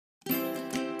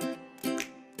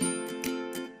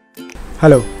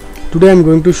Hello, today I am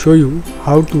going to show you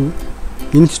how to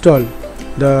install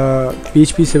the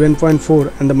PHP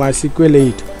 7.4 and the MySQL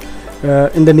 8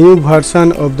 in the new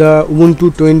version of the Ubuntu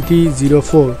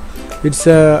 20.04. It's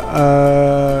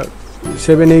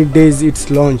 7-8 days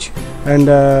its launch, and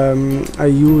I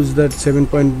use that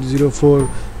 7.04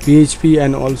 PHP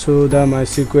and also the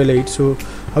MySQL 8. So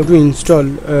how to install?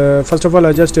 First of all,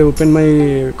 I just open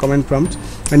my command prompt,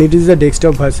 and it is the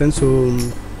desktop version. So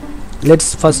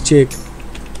let's first check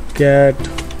cat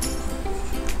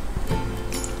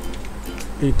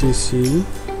etc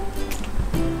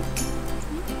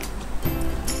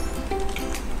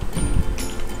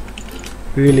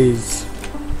release.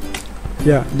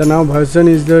 Yeah, the now version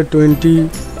is the 20.04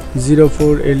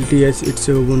 LTS. It's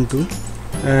Ubuntu,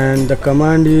 and the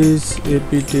command is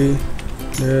apt get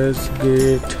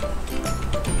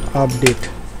update.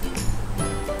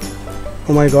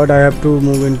 Oh my god, I have to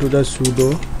move into the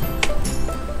sudo.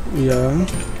 Yeah,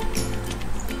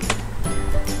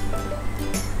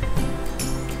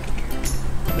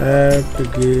 apt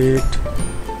get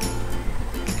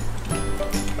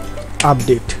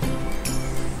update.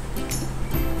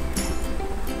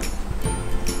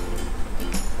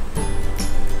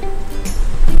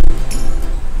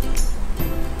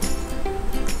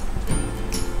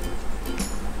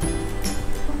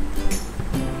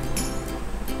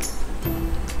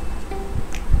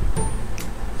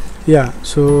 Yeah,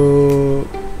 so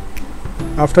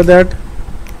after that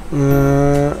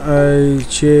I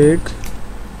check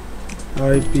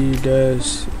IP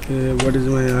dash what is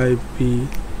my IP?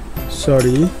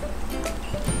 Sorry,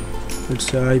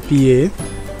 it's IPA.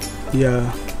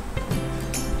 Yeah,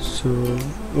 so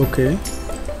okay,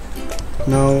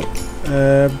 now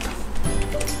apt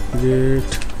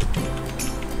get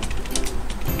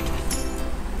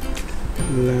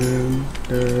lamp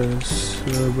dash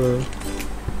server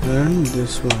and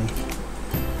this one.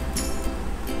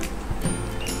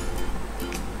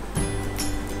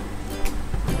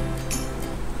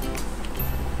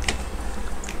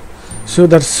 So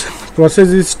that's process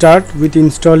is start with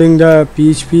installing the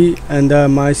PHP and the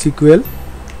MySQL.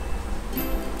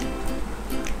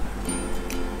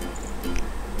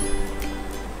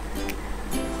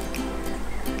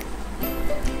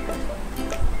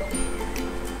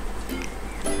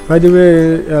 By the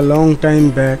way, a long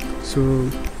time back, so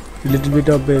a little bit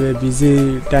of a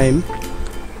busy time,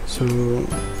 so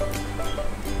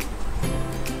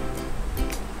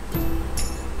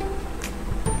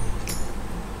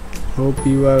hope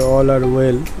you are all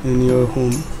well in your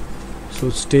home.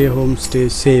 So stay home, stay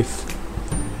safe,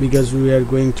 because we are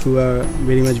going through a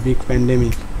very much big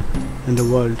pandemic in the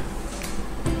world.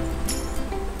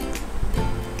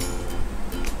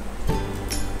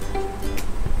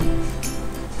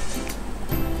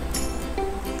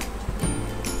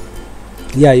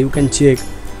 Yeah, you can check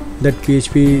that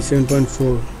PHP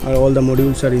 7.4 all the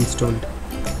modules are installed.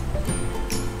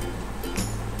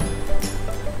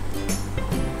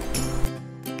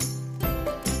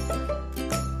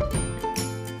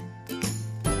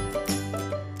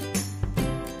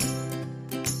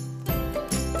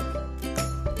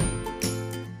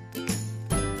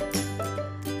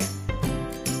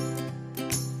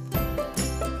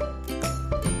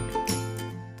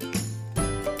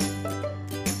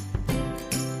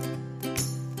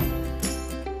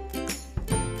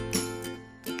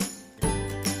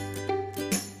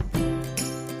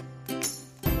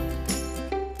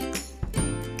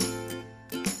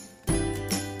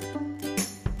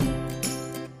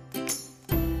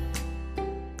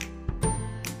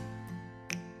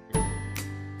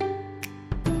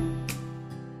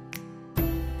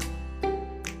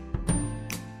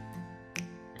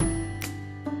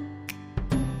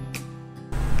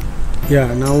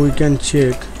 Yeah, now we can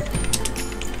check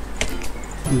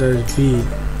the V.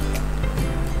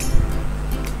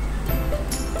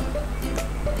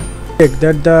 Check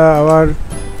that our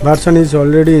version is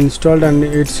already installed and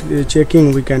it's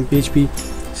checking. We can PHP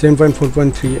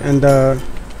 7.4.3 and the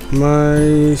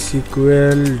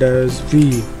MySQL does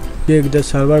V. Check the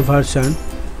server version.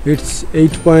 It's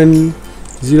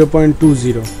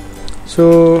 8.0.20.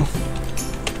 So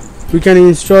we can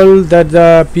install that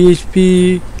the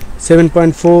PHP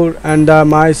 7.4 and the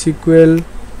MySQL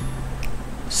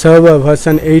server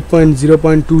version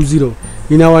 8.0.20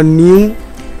 in our new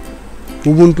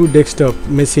Ubuntu desktop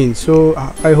machine. So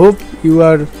I hope you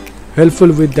are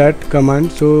helpful with that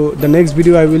command. So the next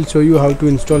video I will show you how to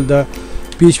install the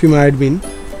PHP MyAdmin,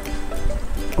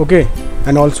 okay,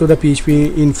 and also the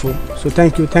PHP info. So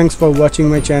thanks for watching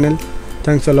my channel.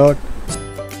 Thanks a lot.